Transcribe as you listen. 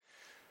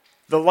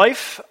The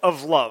life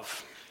of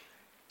love.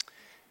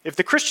 If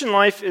the Christian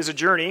life is a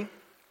journey,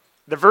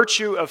 the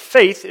virtue of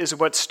faith is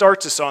what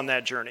starts us on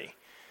that journey.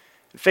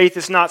 Faith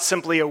is not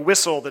simply a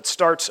whistle that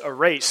starts a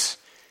race.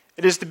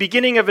 It is the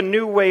beginning of a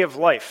new way of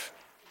life.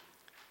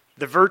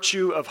 The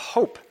virtue of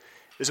hope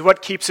is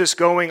what keeps us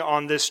going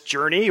on this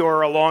journey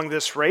or along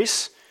this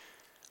race.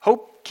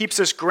 Hope keeps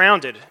us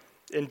grounded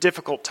in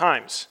difficult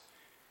times.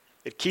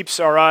 It keeps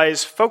our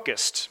eyes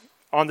focused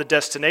on the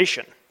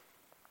destination.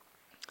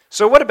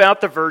 So what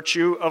about the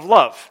virtue of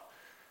love?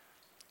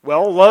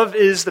 Well, love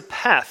is the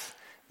path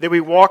that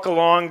we walk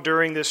along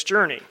during this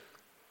journey.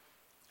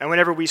 And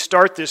whenever we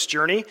start this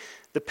journey,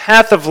 the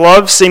path of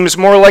love seems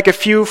more like a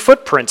few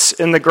footprints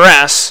in the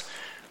grass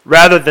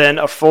rather than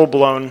a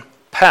full-blown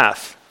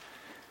path.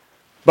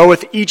 But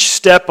with each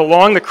step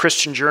along the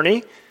Christian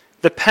journey,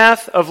 the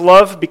path of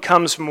love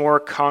becomes more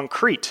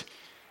concrete.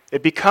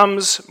 It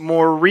becomes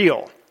more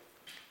real.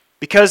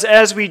 Because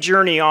as we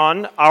journey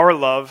on, our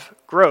love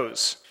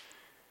grows.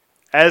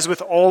 As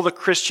with all the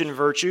Christian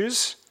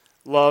virtues,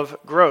 love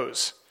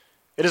grows.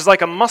 It is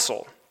like a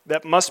muscle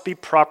that must be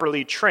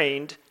properly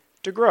trained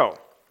to grow.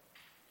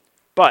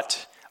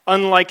 But,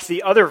 unlike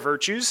the other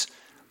virtues,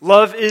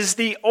 love is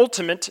the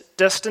ultimate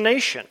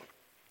destination.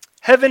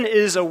 Heaven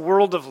is a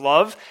world of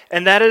love,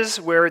 and that is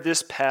where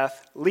this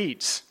path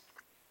leads.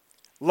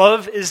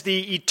 Love is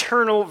the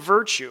eternal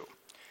virtue,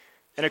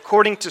 and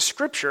according to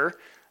Scripture,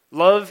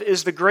 love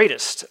is the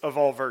greatest of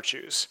all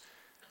virtues,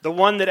 the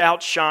one that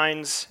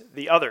outshines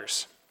the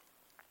others.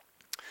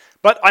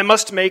 But I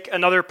must make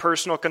another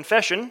personal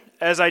confession,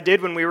 as I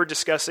did when we were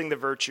discussing the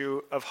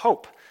virtue of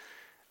hope.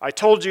 I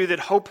told you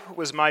that hope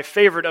was my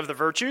favorite of the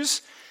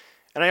virtues,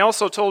 and I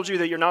also told you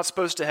that you're not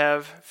supposed to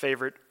have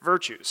favorite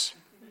virtues,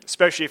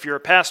 especially if you're a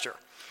pastor.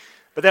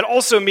 But that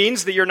also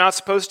means that you're not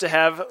supposed to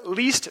have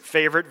least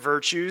favorite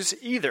virtues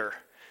either.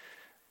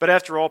 But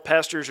after all,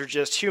 pastors are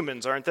just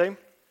humans, aren't they?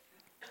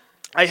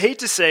 I hate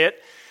to say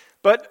it,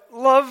 but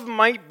love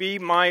might be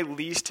my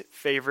least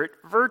favorite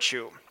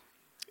virtue.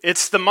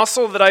 It's the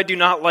muscle that I do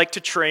not like to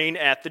train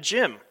at the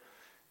gym.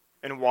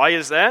 And why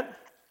is that?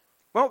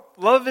 Well,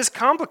 love is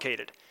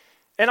complicated.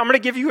 And I'm going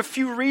to give you a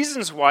few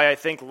reasons why I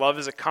think love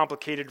is a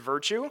complicated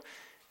virtue,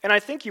 and I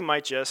think you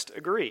might just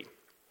agree.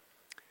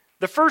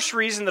 The first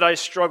reason that I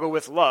struggle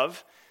with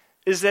love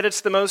is that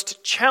it's the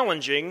most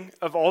challenging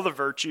of all the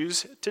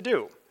virtues to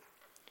do.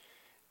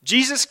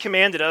 Jesus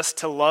commanded us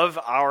to love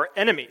our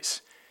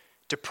enemies,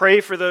 to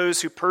pray for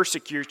those who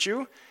persecute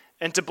you,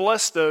 and to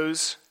bless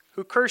those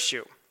who curse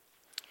you.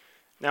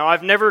 Now,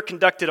 I've never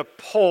conducted a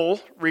poll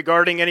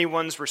regarding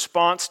anyone's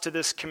response to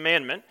this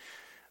commandment,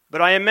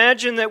 but I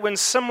imagine that when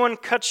someone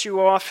cuts you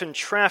off in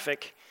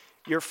traffic,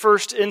 your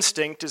first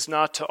instinct is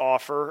not to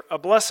offer a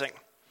blessing.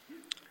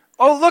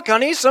 Oh, look,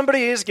 honey,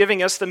 somebody is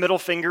giving us the middle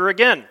finger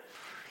again.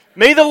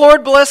 May the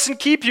Lord bless and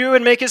keep you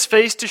and make his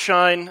face to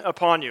shine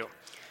upon you.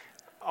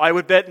 I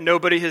would bet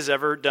nobody has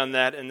ever done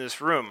that in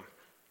this room.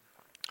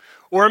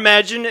 Or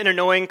imagine an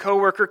annoying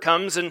coworker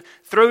comes and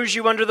throws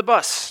you under the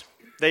bus.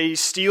 They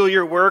steal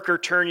your work or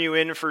turn you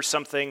in for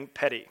something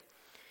petty.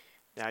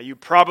 Now, you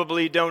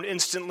probably don't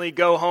instantly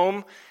go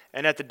home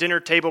and at the dinner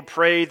table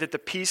pray that the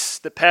peace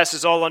that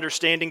passes all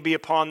understanding be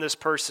upon this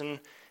person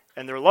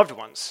and their loved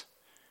ones.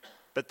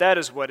 But that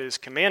is what is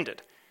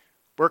commanded.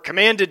 We're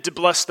commanded to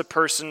bless the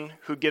person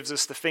who gives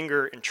us the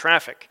finger in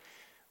traffic.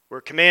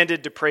 We're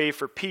commanded to pray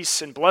for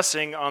peace and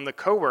blessing on the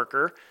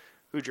coworker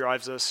who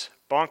drives us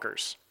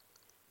bonkers.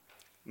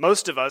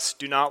 Most of us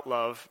do not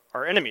love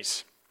our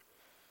enemies.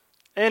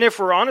 And if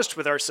we're honest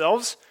with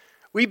ourselves,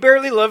 we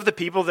barely love the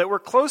people that we're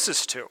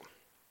closest to.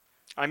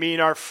 I mean,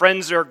 our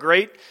friends are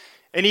great,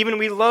 and even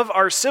we love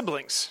our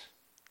siblings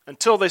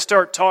until they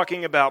start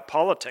talking about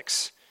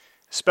politics,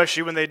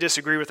 especially when they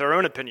disagree with our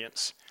own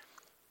opinions.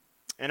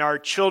 And our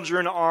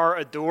children are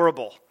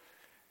adorable,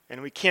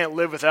 and we can't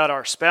live without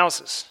our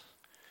spouses.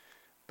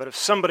 But if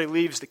somebody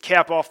leaves the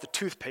cap off the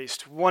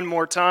toothpaste one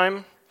more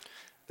time,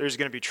 there's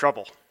going to be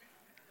trouble.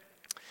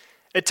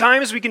 At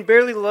times, we can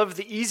barely love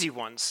the easy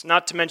ones,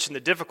 not to mention the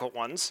difficult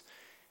ones.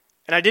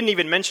 And I didn't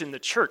even mention the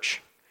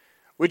church,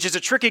 which is a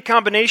tricky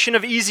combination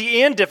of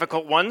easy and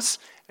difficult ones,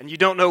 and you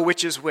don't know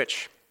which is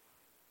which.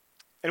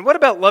 And what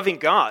about loving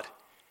God?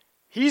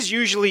 He's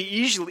usually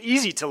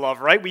easy to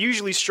love, right? We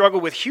usually struggle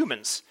with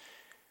humans.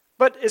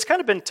 But it's kind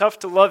of been tough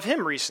to love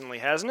him recently,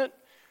 hasn't it?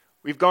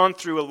 We've gone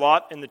through a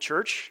lot in the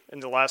church in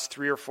the last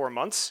 3 or 4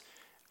 months,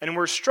 and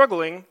we're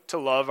struggling to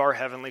love our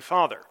Heavenly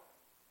Father.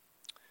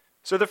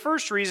 So the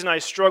first reason I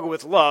struggle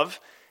with love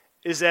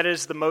is that it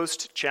is the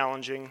most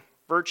challenging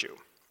virtue.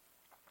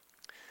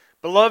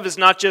 But love is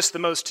not just the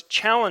most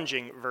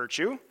challenging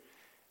virtue,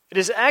 it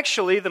is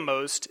actually the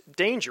most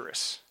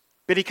dangerous,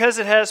 because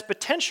it has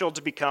potential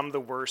to become the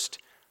worst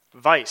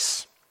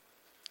vice.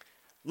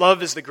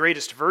 Love is the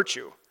greatest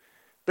virtue,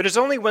 but it's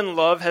only when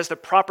love has the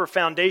proper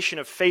foundation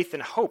of faith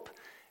and hope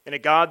in a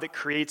God that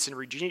creates and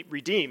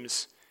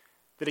redeems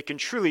that it can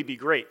truly be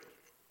great.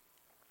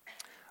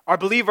 I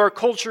believe our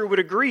culture would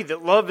agree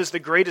that love is the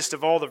greatest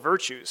of all the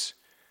virtues,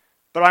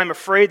 but I'm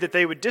afraid that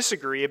they would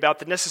disagree about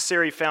the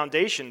necessary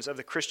foundations of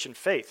the Christian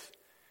faith.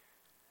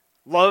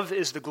 Love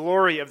is the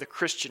glory of the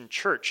Christian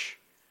church,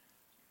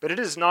 but it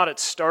is not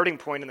its starting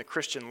point in the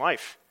Christian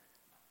life.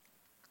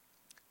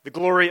 The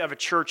glory of a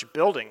church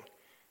building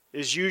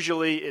is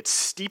usually its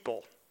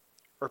steeple,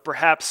 or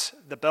perhaps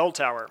the bell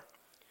tower.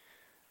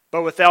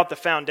 But without the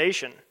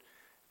foundation,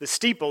 the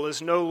steeple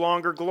is no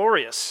longer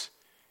glorious.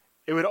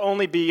 It would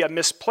only be a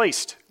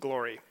misplaced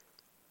glory.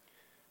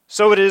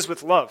 So it is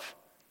with love.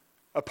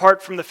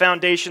 Apart from the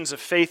foundations of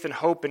faith and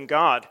hope in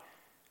God,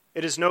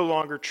 it is no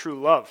longer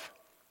true love,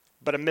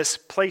 but a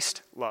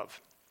misplaced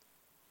love.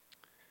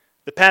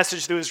 The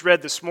passage that was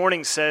read this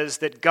morning says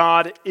that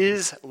God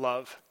is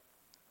love.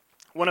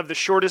 One of the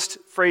shortest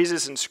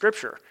phrases in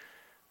Scripture,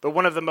 but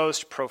one of the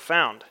most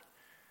profound.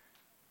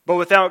 But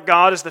without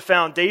God as the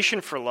foundation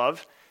for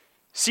love,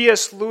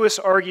 C.S. Lewis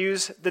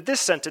argues that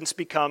this sentence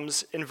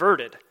becomes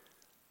inverted.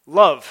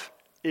 Love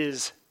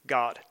is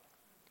God.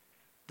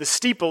 The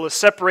steeple is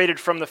separated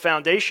from the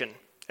foundation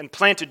and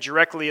planted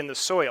directly in the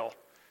soil.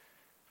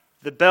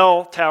 The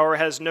bell tower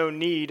has no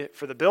need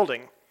for the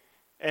building,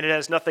 and it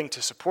has nothing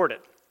to support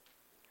it.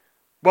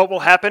 What will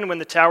happen when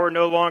the tower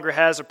no longer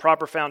has a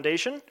proper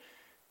foundation?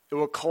 It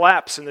will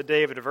collapse in the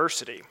day of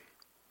adversity.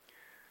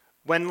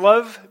 When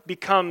love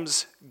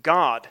becomes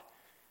God,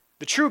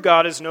 the true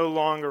God is no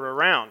longer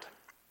around.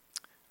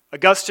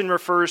 Augustine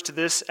refers to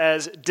this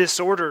as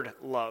disordered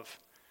love.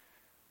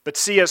 But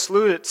C.S.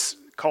 Lewis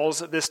calls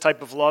this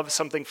type of love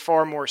something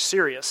far more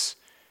serious.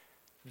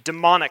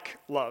 Demonic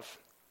love,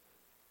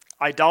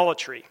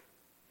 idolatry,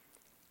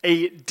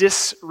 a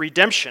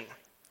disredemption,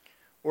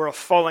 or a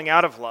falling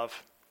out of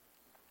love.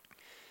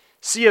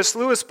 C.S.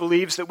 Lewis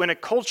believes that when a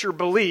culture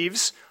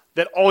believes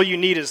that all you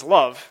need is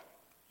love,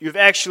 you've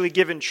actually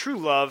given true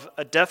love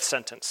a death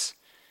sentence.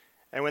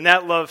 And when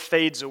that love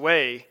fades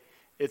away,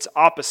 its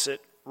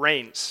opposite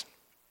reigns: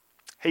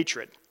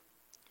 hatred.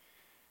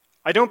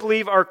 I don't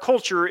believe our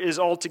culture is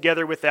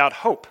altogether without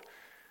hope,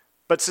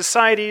 but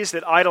societies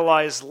that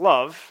idolize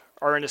love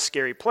are in a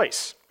scary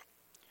place.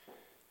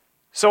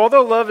 So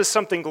although love is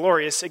something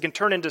glorious, it can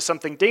turn into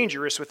something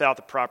dangerous without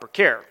the proper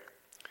care.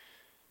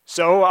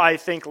 So I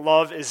think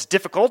love is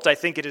difficult, I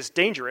think it is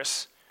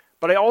dangerous,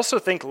 but I also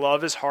think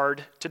love is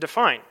hard to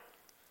define.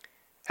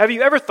 Have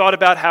you ever thought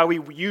about how we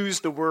use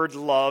the word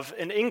love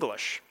in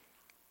English?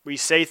 We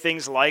say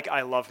things like,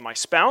 I love my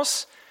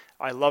spouse,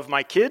 I love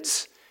my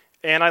kids,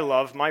 and I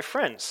love my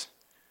friends.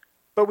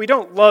 But we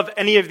don't love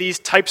any of these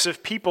types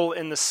of people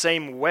in the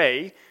same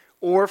way,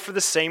 or for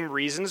the same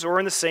reasons, or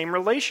in the same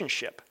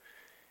relationship.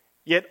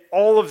 Yet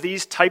all of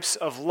these types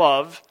of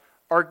love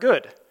are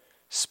good.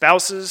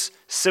 Spouses,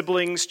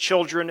 siblings,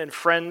 children, and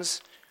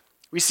friends.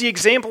 We see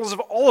examples of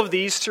all of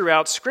these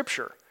throughout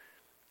Scripture.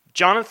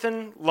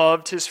 Jonathan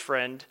loved his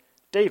friend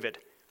David.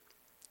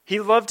 He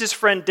loved his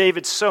friend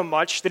David so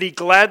much that he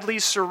gladly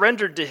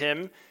surrendered to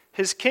him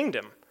his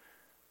kingdom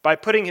by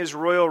putting his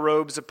royal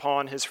robes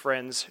upon his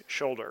friend's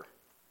shoulder.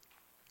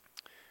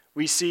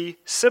 We see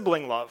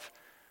sibling love.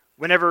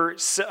 Whenever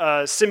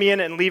Simeon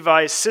and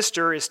Levi's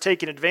sister is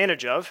taken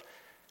advantage of,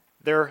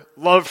 their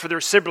love for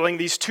their sibling,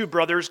 these two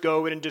brothers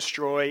go in and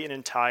destroy an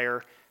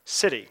entire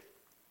city.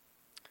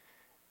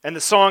 And the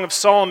Song of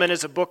Solomon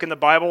is a book in the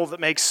Bible that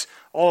makes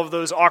all of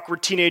those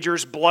awkward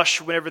teenagers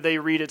blush whenever they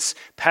read its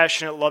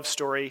passionate love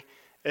story,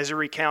 as it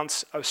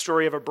recounts a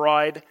story of a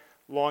bride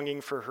longing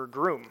for her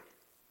groom.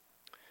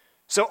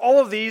 So all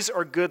of these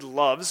are good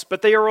loves,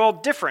 but they are all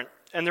different,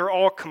 and they're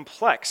all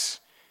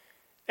complex.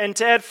 And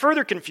to add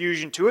further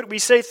confusion to it, we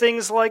say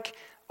things like,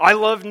 I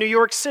love New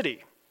York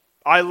City.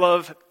 I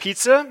love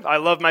pizza. I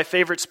love my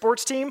favorite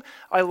sports team.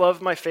 I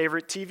love my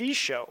favorite TV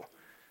show.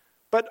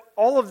 But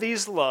all of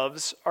these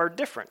loves are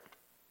different.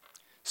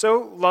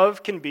 So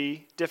love can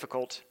be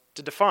difficult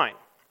to define.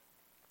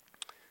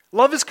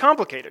 Love is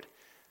complicated,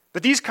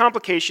 but these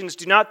complications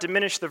do not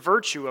diminish the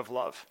virtue of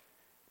love.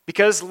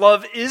 Because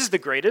love is the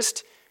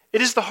greatest,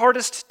 it is the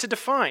hardest to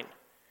define.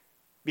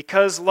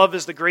 Because love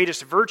is the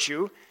greatest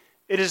virtue,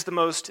 it is the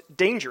most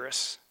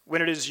dangerous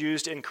when it is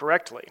used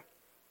incorrectly.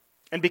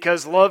 And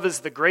because love is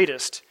the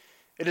greatest,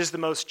 it is the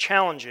most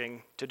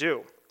challenging to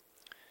do.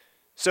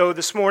 So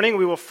this morning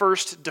we will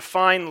first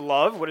define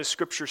love. What does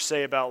Scripture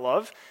say about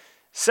love?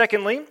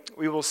 Secondly,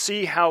 we will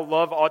see how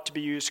love ought to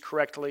be used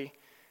correctly.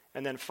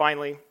 And then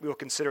finally, we will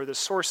consider the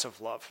source of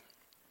love.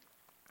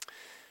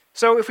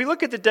 So if we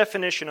look at the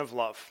definition of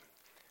love,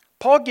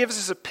 Paul gives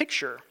us a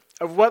picture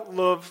of what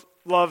love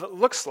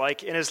looks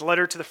like in his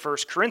letter to the 1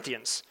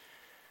 Corinthians.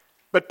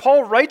 But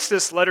Paul writes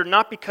this letter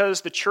not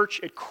because the church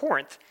at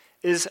Corinth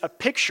is a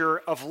picture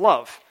of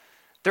love.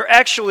 They're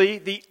actually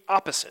the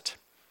opposite.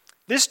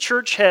 This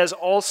church has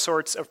all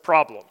sorts of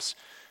problems.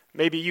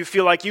 Maybe you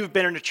feel like you've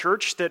been in a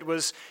church that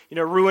was,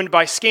 ruined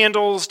by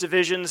scandals,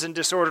 divisions, and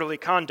disorderly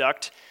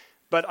conduct.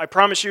 But I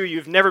promise you,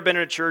 you've never been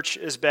in a church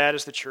as bad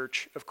as the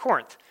church of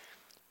Corinth.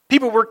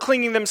 People were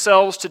clinging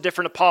themselves to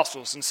different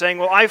apostles and saying,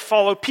 well, I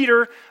follow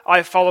Peter,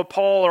 I follow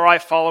Paul, or I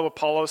follow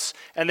Apollos,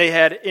 and they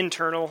had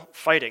internal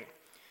fighting.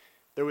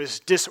 There was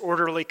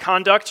disorderly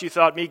conduct. You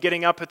thought me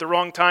getting up at the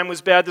wrong time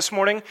was bad this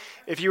morning.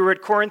 If you were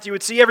at Corinth, you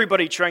would see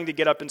everybody trying to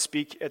get up and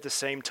speak at the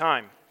same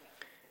time.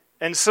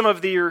 And some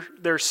of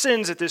their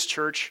sins at this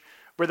church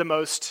were the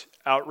most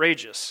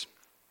outrageous.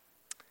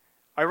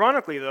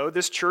 Ironically, though,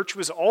 this church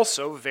was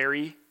also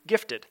very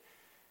gifted.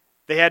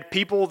 They had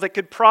people that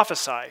could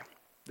prophesy.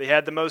 They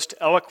had the most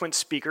eloquent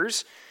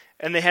speakers,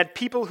 and they had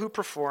people who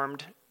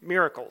performed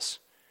miracles.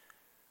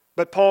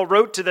 But Paul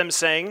wrote to them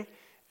saying,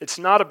 it's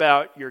not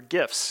about your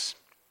gifts.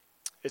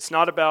 It's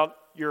not about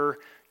your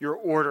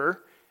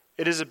order.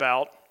 It is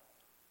about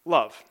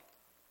love.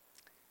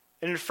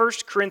 And in 1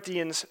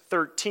 Corinthians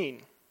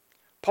 13,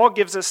 Paul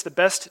gives us the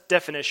best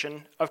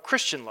definition of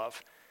Christian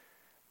love,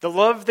 the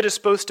love that is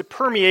supposed to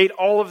permeate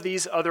all of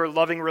these other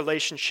loving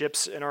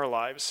relationships in our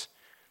lives.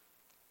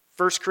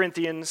 1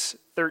 Corinthians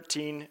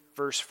 13,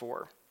 verse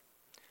 4.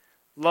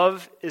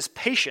 Love is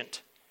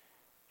patient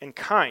and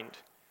kind.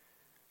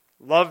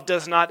 Love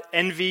does not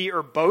envy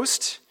or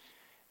boast.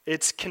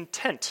 It's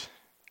content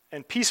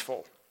and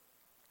peaceful.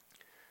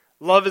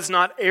 Love is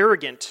not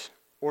arrogant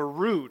or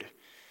rude.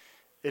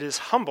 It is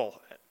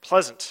humble,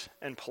 pleasant,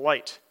 and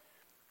polite.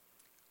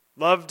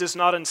 Love does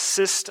not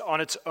insist on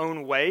its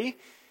own way.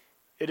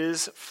 It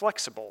is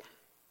flexible.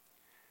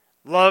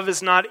 Love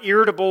is not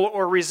irritable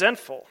or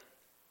resentful.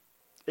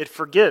 It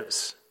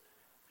forgives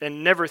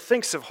and never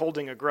thinks of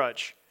holding a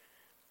grudge.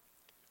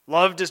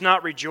 Love does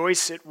not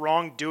rejoice at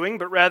wrongdoing,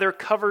 but rather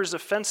covers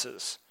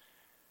offenses.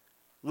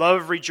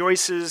 Love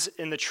rejoices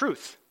in the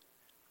truth.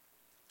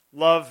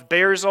 Love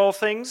bears all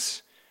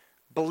things,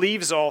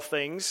 believes all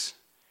things,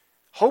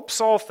 hopes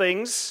all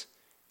things,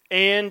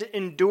 and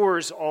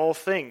endures all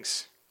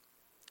things.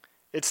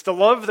 It's the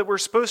love that we're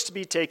supposed to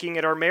be taking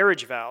at our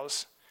marriage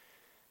vows,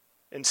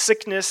 in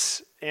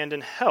sickness and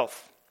in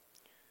health,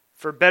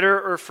 for better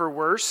or for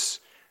worse,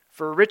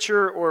 for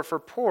richer or for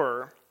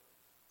poorer.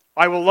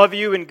 I will love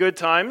you in good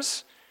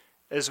times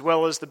as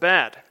well as the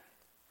bad.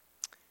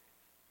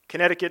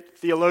 Connecticut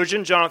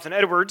theologian Jonathan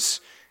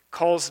Edwards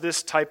calls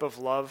this type of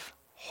love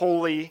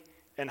holy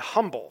and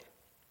humble,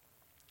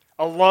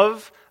 a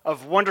love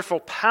of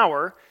wonderful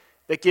power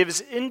that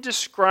gives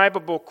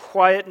indescribable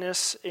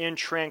quietness and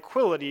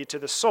tranquility to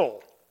the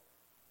soul.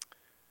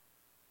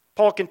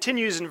 Paul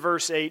continues in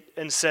verse 8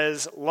 and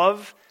says,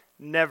 love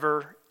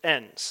never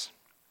ends.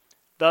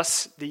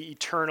 Thus, the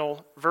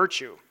eternal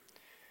virtue.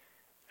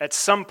 At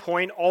some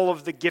point, all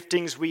of the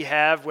giftings we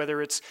have,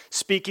 whether it's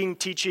speaking,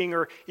 teaching,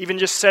 or even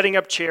just setting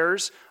up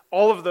chairs,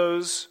 all of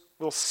those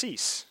will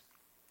cease.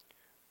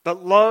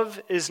 But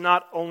love is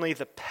not only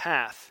the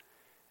path,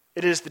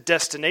 it is the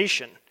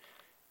destination.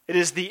 It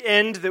is the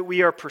end that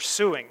we are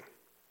pursuing.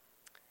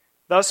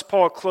 Thus,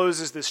 Paul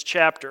closes this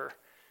chapter.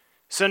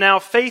 So now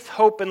faith,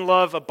 hope, and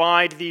love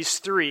abide, these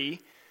three,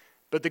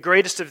 but the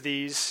greatest of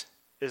these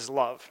is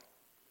love.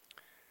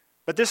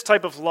 But this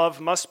type of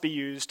love must be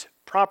used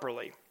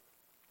properly.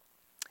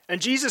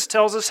 And Jesus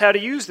tells us how to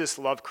use this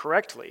love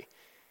correctly,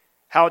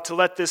 how to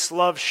let this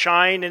love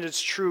shine in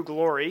its true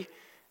glory,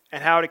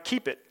 and how to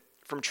keep it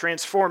from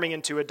transforming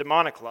into a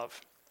demonic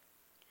love.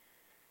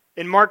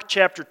 In Mark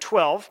chapter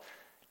 12,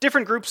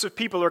 different groups of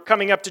people are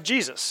coming up to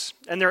Jesus,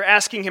 and they're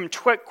asking him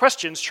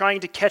questions,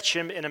 trying to catch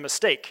him in a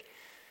mistake.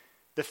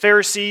 The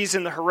Pharisees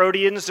and the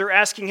Herodians, they're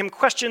asking him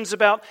questions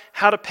about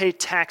how to pay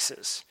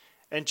taxes,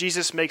 and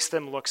Jesus makes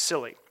them look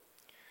silly.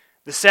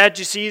 The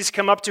Sadducees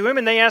come up to him,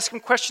 and they ask him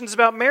questions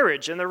about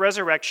marriage and the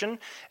resurrection,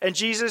 and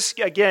Jesus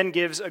again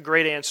gives a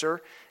great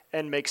answer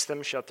and makes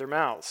them shut their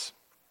mouths.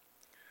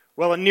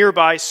 Well, a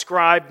nearby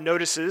scribe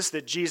notices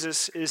that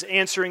Jesus is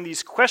answering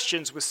these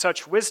questions with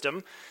such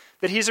wisdom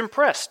that he's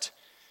impressed.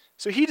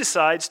 So he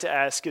decides to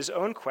ask his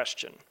own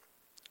question.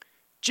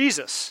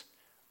 Jesus,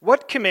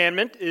 what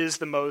commandment is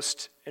the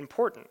most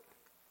important?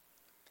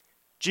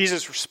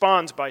 Jesus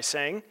responds by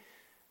saying,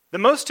 the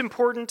most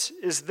important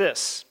is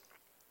this.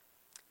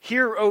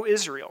 Hear, O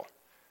Israel,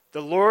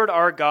 the Lord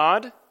our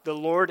God, the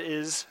Lord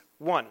is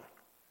one.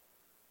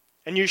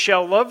 And you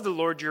shall love the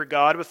Lord your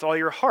God with all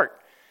your heart,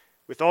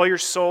 with all your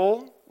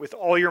soul, with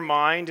all your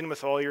mind, and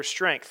with all your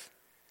strength.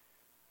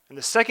 And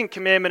the second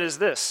commandment is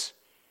this.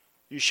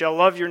 You shall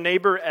love your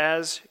neighbor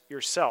as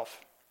yourself.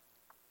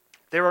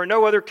 There are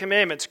no other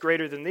commandments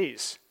greater than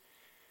these.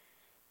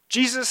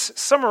 Jesus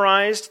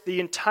summarized the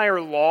entire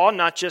law,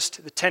 not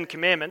just the 10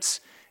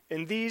 commandments,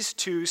 in these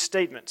two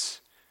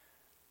statements.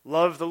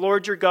 Love the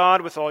Lord your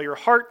God with all your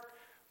heart,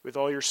 with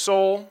all your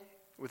soul,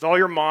 with all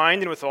your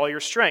mind, and with all your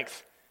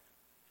strength.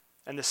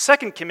 And the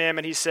second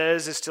commandment, he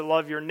says, is to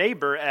love your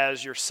neighbor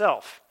as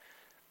yourself.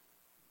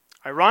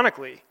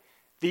 Ironically,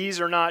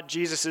 these are not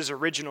Jesus'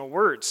 original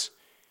words.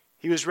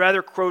 He was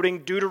rather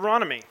quoting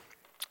Deuteronomy,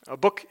 a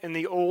book in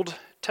the Old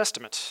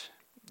Testament,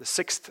 the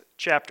 6th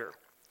chapter.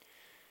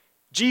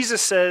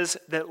 Jesus says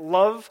that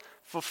love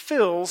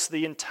fulfills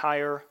the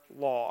entire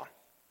law.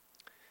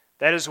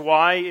 That is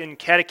why in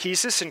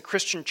catechesis and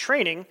Christian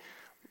training,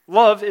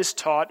 love is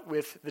taught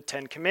with the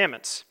 10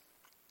 commandments.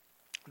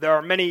 There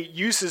are many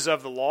uses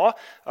of the law.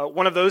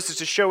 One of those is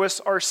to show us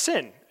our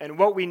sin and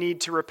what we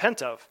need to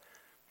repent of.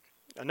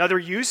 Another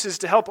use is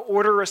to help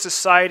order a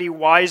society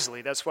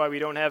wisely. That's why we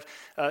don't have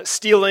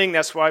stealing.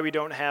 That's why we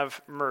don't have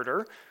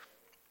murder.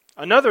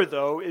 Another,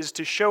 though, is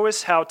to show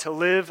us how to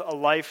live a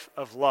life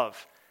of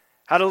love,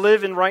 how to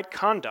live in right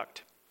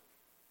conduct.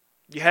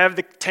 You have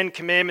the 10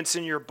 Commandments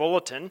in your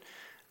bulletin.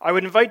 I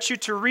would invite you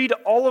to read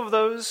all of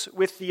those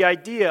with the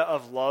idea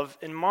of love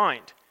in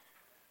mind.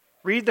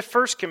 Read the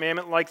first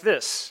commandment like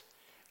this: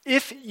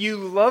 "If you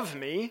love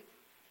me,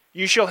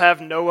 you shall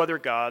have no other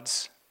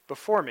gods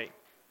before me."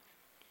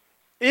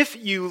 If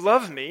you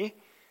love me,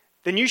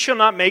 then you shall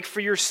not make for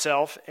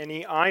yourself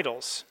any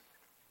idols.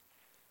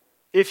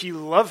 If you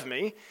love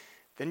me,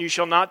 then you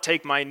shall not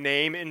take my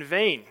name in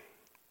vain.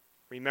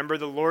 Remember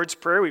the Lord's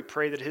Prayer. We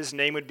pray that his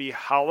name would be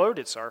hallowed.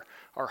 It's our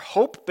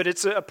hope, but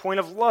it's a point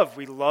of love.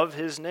 We love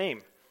his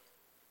name.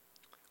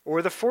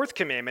 Or the fourth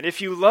commandment: if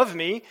you love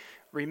me,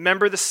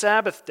 remember the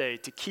Sabbath day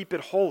to keep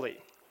it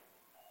holy.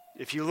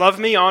 If you love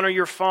me, honor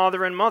your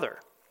father and mother.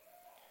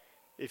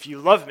 If you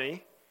love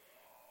me,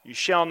 you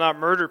shall not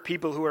murder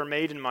people who are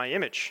made in my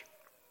image.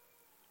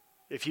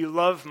 If you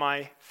love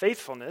my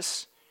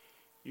faithfulness,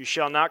 you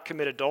shall not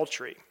commit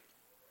adultery.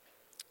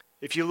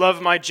 If you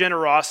love my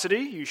generosity,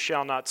 you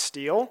shall not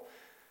steal.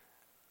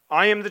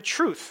 I am the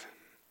truth.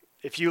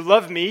 If you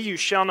love me, you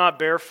shall not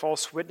bear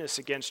false witness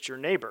against your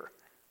neighbor.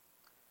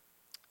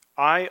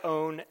 I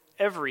own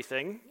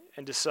everything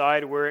and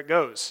decide where it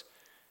goes.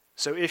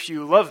 So if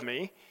you love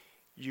me,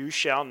 you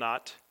shall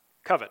not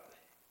covet.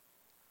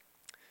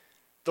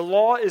 The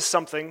law is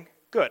something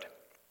good.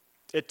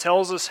 It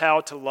tells us how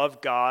to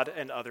love God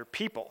and other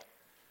people.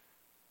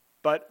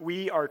 But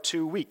we are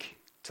too weak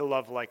to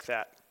love like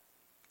that.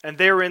 And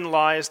therein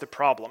lies the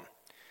problem.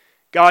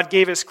 God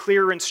gave us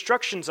clear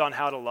instructions on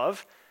how to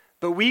love,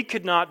 but we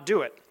could not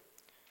do it.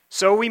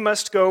 So we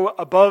must go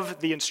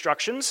above the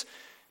instructions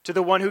to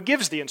the one who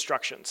gives the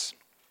instructions,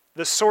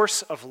 the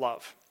source of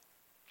love.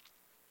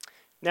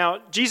 Now,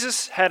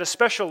 Jesus had a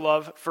special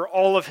love for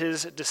all of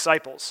his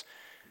disciples.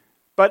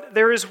 But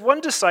there is one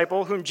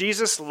disciple whom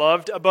Jesus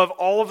loved above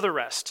all of the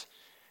rest,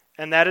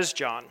 and that is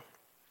John.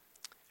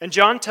 And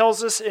John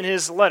tells us in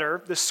his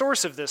letter the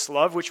source of this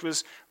love, which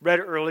was read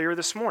earlier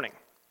this morning.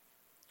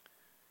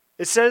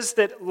 It says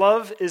that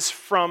love is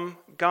from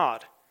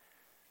God.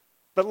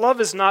 But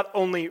love is not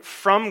only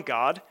from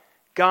God,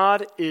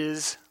 God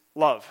is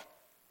love.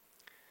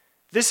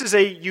 This is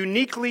a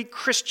uniquely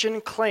Christian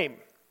claim.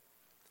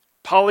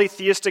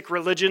 Polytheistic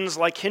religions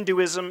like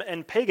Hinduism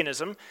and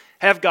paganism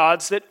have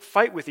gods that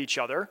fight with each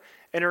other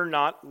and are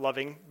not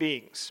loving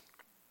beings.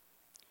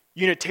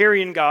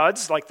 Unitarian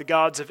gods, like the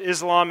gods of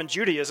Islam and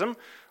Judaism,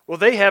 well,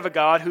 they have a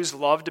God whose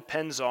love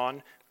depends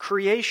on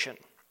creation.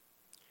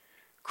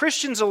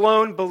 Christians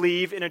alone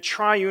believe in a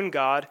triune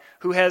God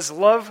who has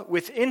love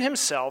within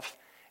himself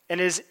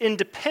and is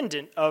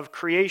independent of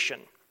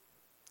creation.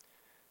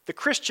 The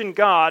Christian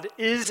God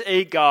is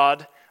a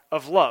God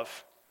of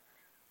love.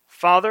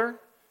 Father,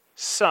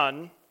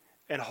 Son,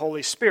 and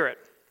Holy Spirit.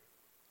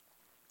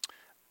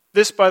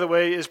 This, by the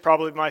way, is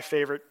probably my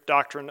favorite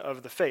doctrine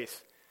of the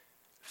faith.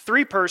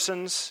 3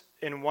 persons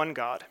in one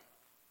God.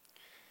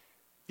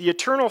 The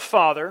eternal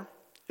Father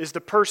is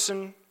the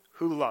person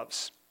who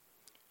loves.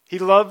 He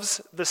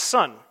loves the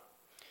Son.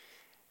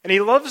 And he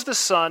loves the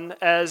Son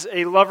as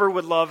a lover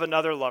would love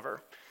another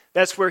lover.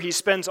 That's where he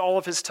spends all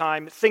of his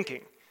time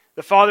thinking.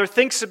 The Father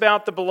thinks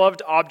about the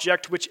beloved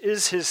object, which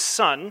is his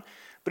Son,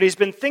 but he's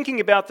been thinking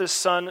about this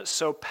Son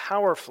so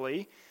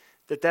powerfully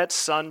that that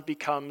Son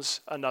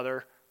becomes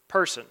another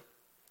person.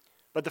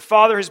 But the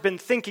Father has been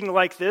thinking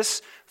like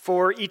this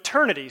for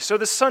eternity. So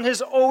the Son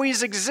has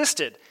always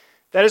existed.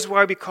 That is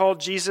why we call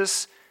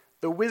Jesus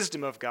the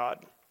wisdom of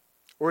God,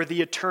 or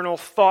the eternal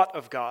thought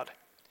of God.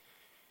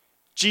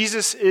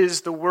 Jesus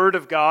is the Word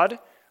of God,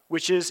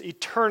 which is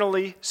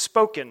eternally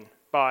spoken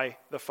by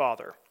the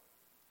Father.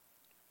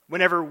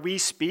 Whenever we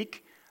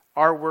speak,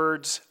 our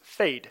words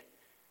fade,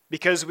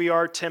 because we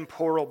are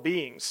temporal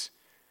beings.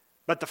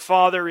 But the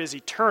Father is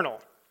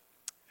eternal.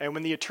 And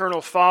when the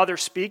eternal Father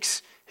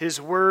speaks, his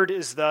word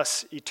is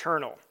thus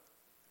eternal.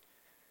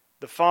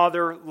 The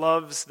Father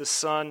loves the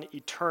Son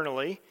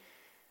eternally,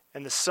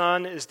 and the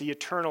Son is the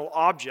eternal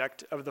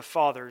object of the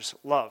Father's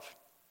love.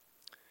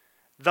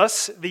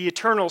 Thus, the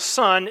eternal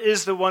Son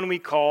is the one we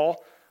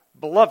call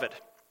beloved.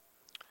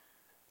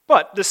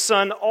 But the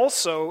Son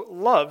also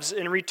loves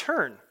in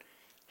return.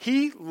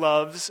 He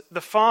loves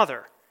the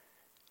Father.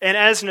 And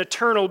as an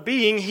eternal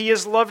being, he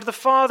has loved the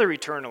Father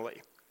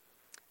eternally.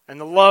 And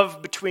the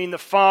love between the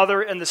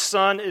Father and the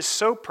Son is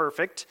so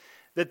perfect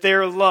that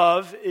their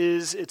love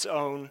is its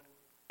own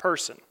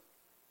person,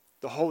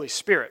 the Holy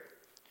Spirit.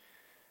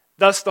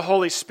 Thus, the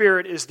Holy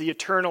Spirit is the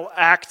eternal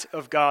act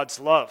of God's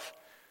love.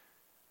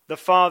 The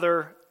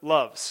Father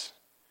loves.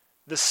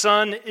 The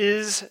Son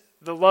is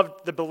the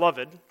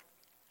beloved,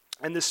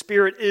 and the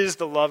Spirit is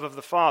the love of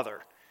the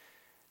Father.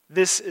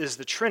 This is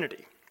the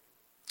Trinity.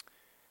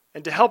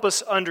 And to help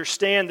us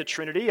understand the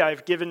Trinity,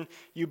 I've given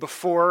you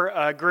before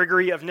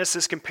Gregory of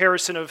Nyssa's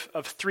comparison of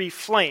 3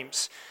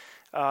 flames.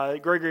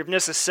 Gregory of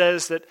Nyssa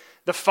says that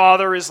the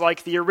Father is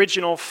like the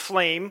original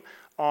flame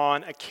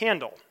on a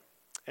candle.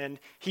 And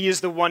he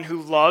is the one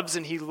who loves,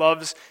 and he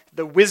loves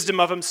the wisdom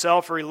of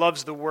himself, or he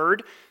loves the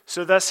word.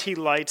 So thus he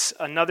lights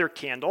another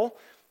candle,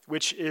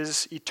 which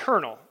is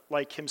eternal,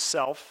 like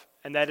himself,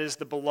 and that is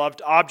the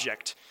beloved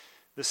object,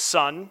 the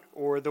Son,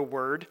 or the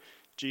Word,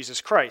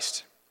 Jesus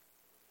Christ.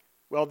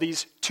 Well,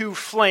 these two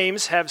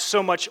flames have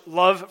so much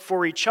love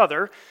for each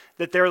other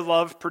that their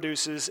love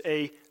produces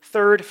a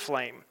third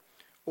flame,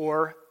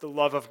 or the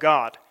love of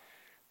God,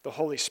 the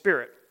Holy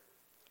Spirit.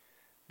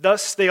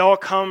 Thus, they all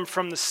come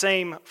from the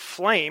same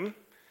flame,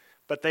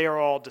 but they are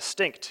all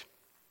distinct.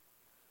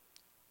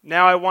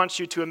 Now I want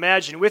you to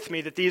imagine with me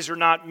that these are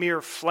not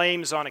mere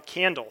flames on a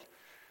candle,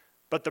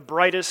 but the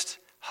brightest,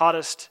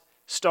 hottest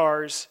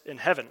stars in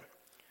heaven,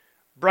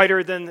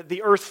 brighter than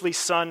the earthly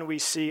sun we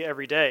see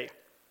every day.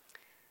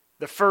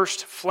 The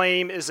first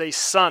flame is a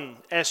sun,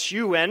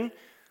 S-U-N,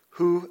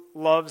 who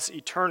loves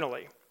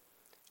eternally.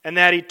 And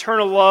that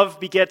eternal love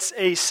begets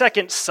a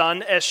second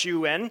son,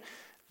 S-U-N,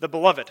 the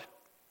beloved.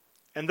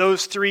 And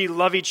those three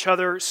love each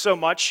other so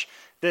much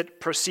that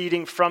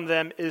proceeding from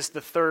them is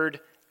the third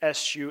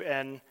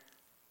S-U-N,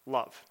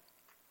 love.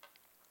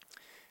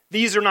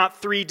 These are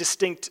not three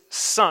distinct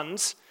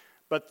sons,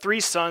 but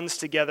three sons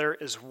together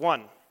as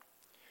one.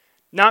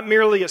 Not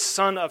merely a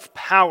sun of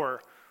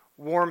power,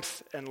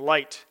 warmth, and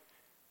light,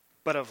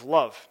 but of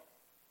love.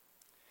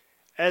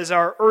 As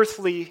our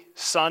earthly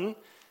sun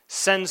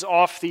sends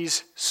off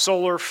these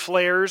solar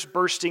flares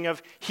bursting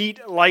of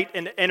heat, light,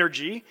 and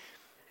energy,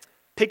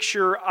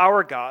 picture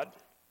our God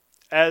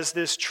as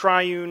this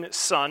triune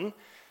sun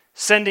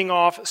sending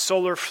off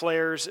solar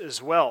flares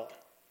as well.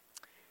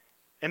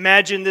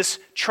 Imagine this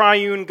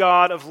triune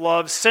God of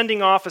love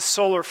sending off a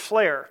solar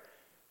flare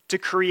to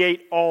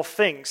create all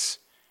things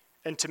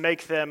and to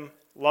make them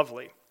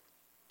lovely.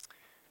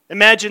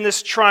 Imagine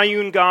this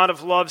triune God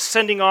of love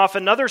sending off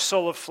another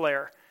solar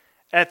flare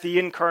at the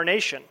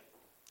incarnation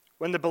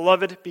when the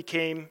beloved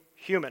became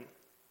human.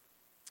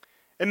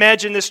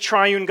 Imagine this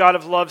triune God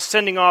of love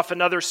sending off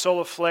another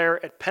solar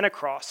flare at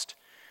Pentecost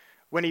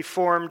when he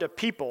formed a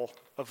people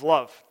of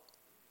love.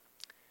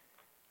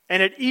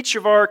 And at each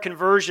of our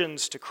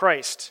conversions to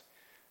Christ,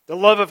 the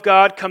love of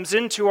God comes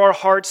into our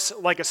hearts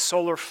like a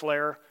solar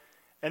flare,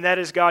 and that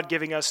is God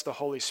giving us the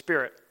Holy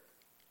Spirit.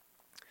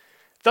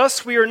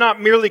 Thus, we are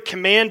not merely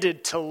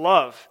commanded to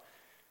love.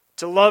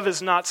 To love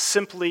is not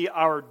simply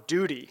our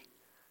duty.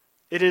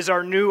 It is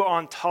our new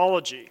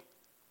ontology.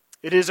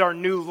 It is our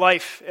new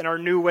life and our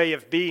new way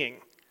of being.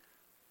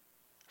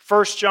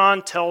 1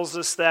 John tells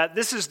us that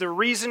this is the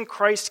reason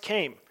Christ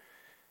came.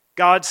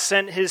 God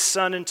sent his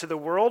Son into the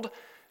world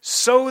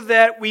so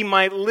that we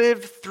might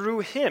live through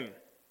him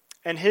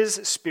and his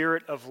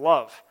spirit of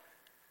love.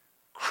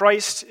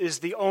 Christ is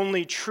the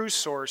only true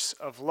source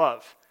of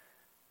love.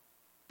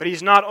 But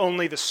he's not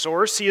only the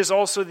source, he is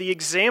also the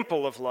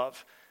example of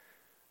love.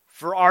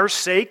 For our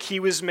sake, he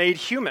was made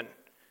human.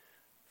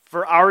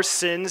 For our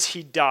sins,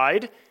 he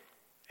died.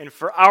 And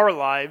for our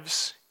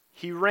lives,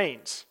 he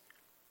reigns.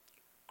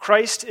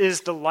 Christ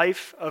is the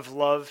life of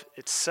love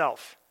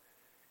itself.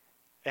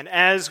 And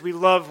as we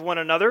love one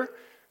another,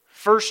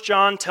 1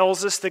 John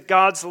tells us that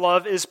God's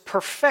love is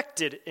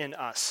perfected in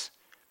us.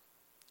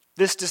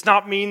 This does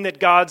not mean that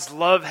God's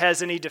love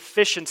has any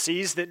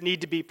deficiencies that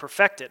need to be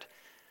perfected.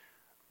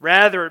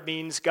 Rather, it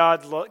means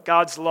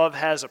God's love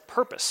has a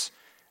purpose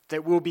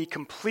that will be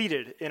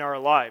completed in our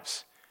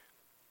lives.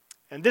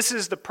 And this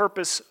is the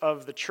purpose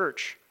of the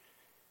church: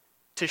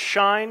 to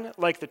shine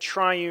like the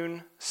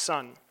triune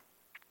sun,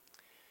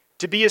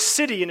 to be a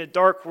city in a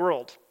dark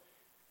world,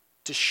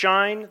 to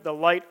shine the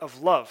light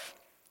of love,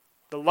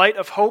 the light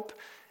of hope,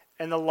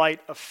 and the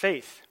light of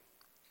faith,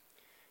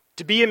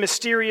 to be a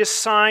mysterious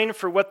sign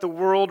for what the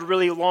world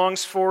really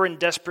longs for and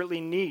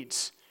desperately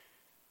needs: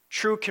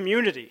 true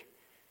community,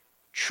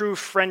 true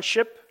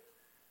friendship,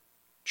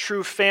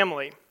 true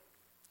family,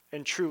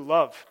 and true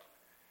love.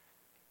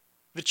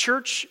 The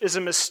church is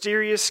a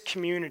mysterious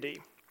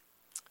community,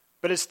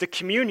 but it's the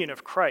communion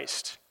of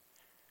Christ,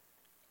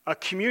 a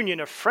communion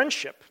of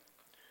friendship.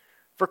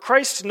 For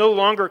Christ no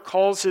longer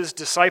calls his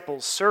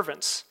disciples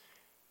servants.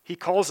 He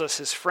calls us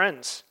his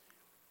friends.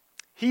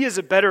 He is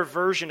a better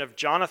version of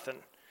Jonathan,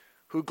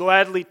 who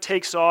gladly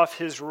takes off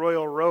his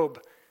royal robe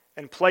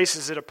and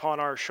places it upon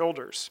our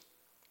shoulders.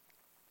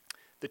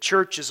 The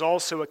church is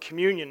also a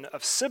communion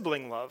of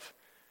sibling love,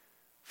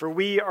 for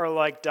we are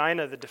like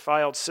Dinah, the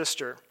defiled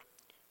sister,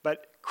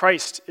 but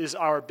Christ is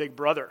our big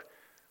brother,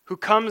 who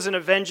comes and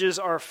avenges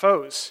our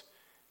foes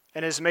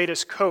and has made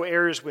us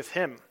co-heirs with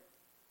him.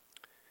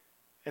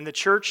 And the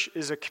church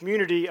is a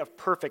community of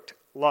perfect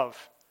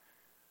love.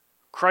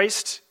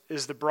 Christ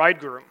is the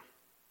bridegroom,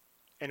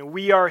 and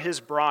we are his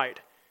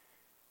bride.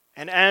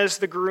 And as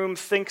the groom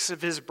thinks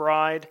of his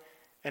bride,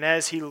 and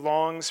as he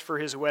longs for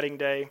his wedding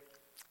day,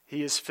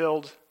 he is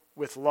filled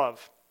with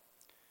love.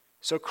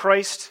 So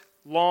Christ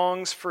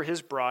longs for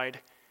his bride,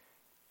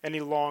 and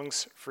he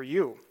longs for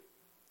you.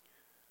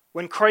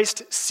 When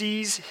Christ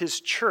sees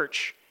his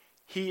church,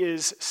 he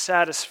is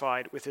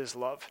satisfied with his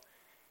love.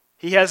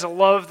 He has a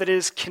love that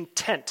is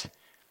content.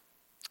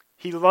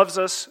 He loves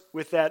us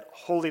with that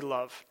holy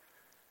love,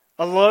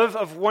 a love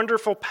of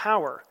wonderful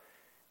power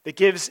that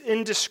gives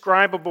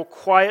indescribable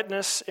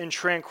quietness and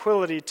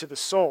tranquility to the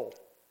soul.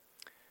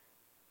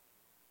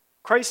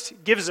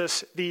 Christ gives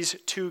us these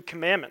two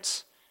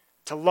commandments,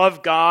 to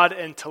love God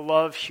and to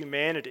love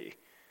humanity.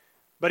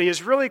 But he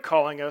is really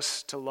calling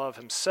us to love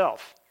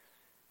himself,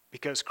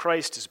 because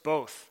Christ is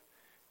both,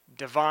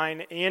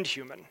 divine and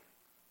human.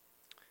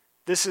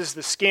 This is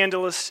the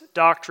scandalous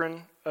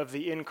doctrine of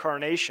the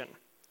incarnation.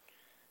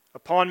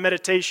 Upon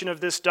meditation of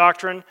this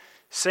doctrine,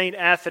 St.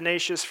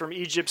 Athanasius from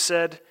Egypt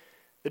said,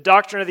 "The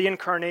doctrine of the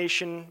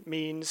incarnation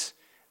means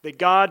that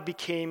God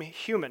became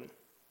human,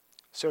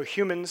 so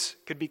humans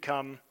could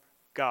become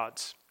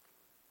gods."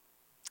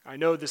 I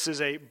know this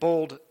is a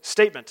bold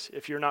statement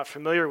if you're not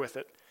familiar with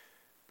it,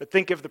 but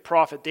think of the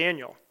prophet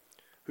Daniel,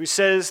 who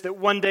says that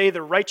one day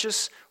the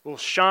righteous will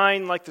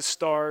shine like the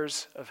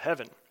stars of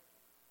heaven.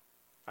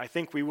 I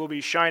think we will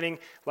be shining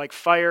like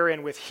fire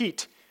and with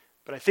heat,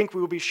 but I think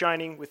we will be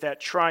shining with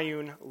that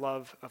triune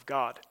love of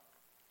God.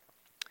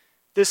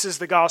 This is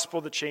the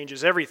gospel that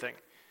changes everything.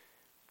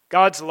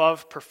 God's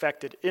love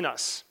perfected in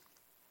us.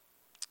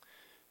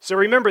 So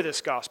remember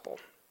this gospel.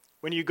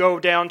 When you go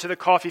down to the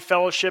coffee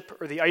fellowship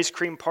or the ice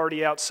cream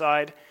party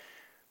outside,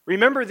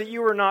 remember that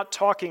you are not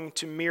talking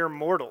to mere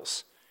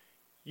mortals.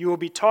 You will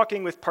be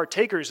talking with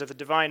partakers of the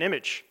divine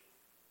image.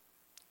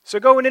 So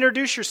go and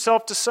introduce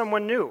yourself to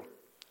someone new.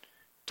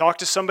 Talk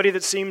to somebody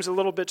that seems a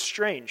little bit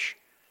strange.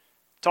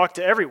 Talk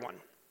to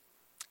everyone.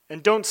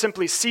 And don't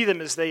simply see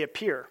them as they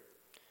appear.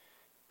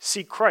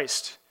 See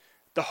Christ,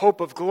 the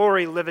hope of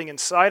glory living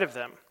inside of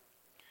them.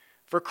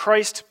 For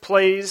Christ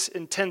plays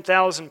in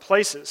 10,000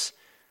 places,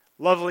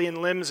 lovely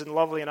in limbs and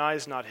lovely in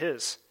eyes not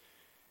his.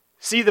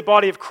 See the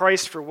body of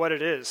Christ for what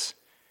it is,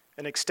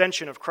 an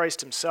extension of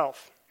Christ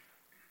himself.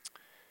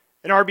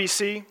 In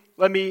RBC,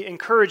 let me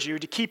encourage you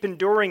to keep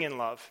enduring in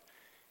love,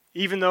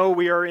 even though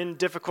we are in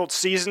difficult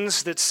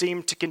seasons that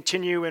seem to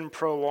continue and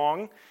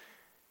prolong.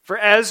 For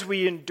as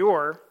we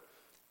endure,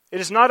 it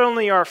is not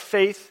only our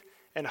faith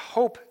and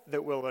hope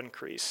that will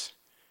increase,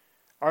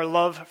 our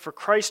love for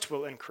Christ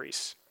will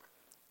increase,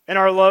 and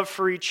our love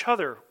for each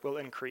other will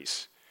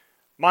increase.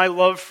 My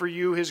love for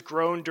you has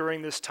grown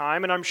during this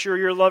time, and I'm sure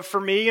your love for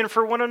me and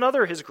for one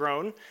another has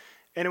grown,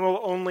 and it will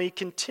only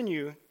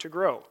continue to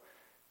grow,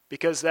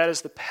 because that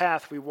is the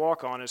path we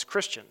walk on as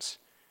Christians.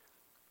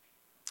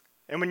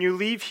 And when you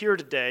leave here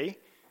today,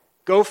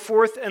 go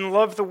forth and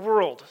love the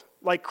world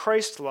like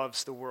Christ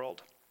loves the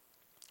world.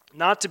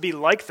 Not to be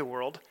like the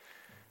world,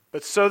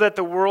 but so that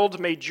the world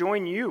may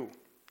join you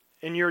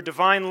in your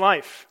divine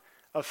life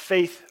of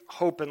faith,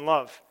 hope, and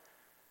love.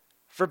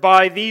 For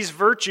by these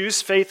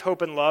virtues, faith,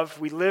 hope, and love,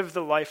 we live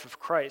the life of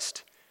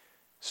Christ.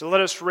 So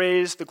let us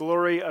raise the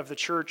glory of the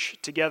church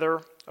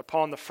together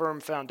upon the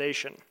firm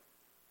foundation.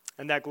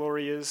 And that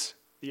glory is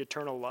the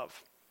eternal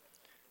love.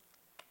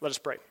 Let us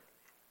pray.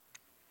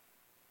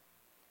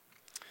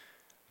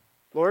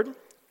 Lord,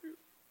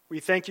 we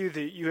thank you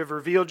that you have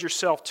revealed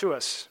yourself to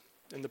us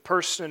in the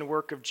person and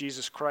work of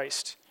Jesus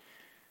Christ.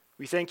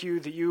 We thank you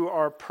that you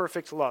are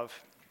perfect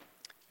love,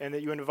 and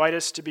that you invite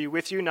us to be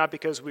with you, not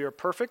because we are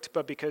perfect,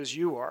 but because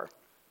you are.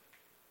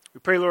 We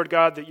pray, Lord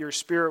God, that your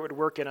Spirit would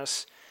work in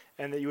us,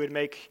 and that you would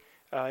make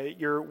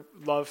your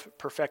love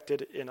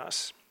perfected in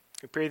us.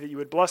 We pray that you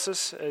would bless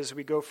us as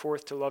we go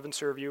forth to love and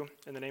serve you.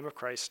 In the name of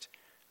Christ,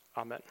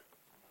 amen.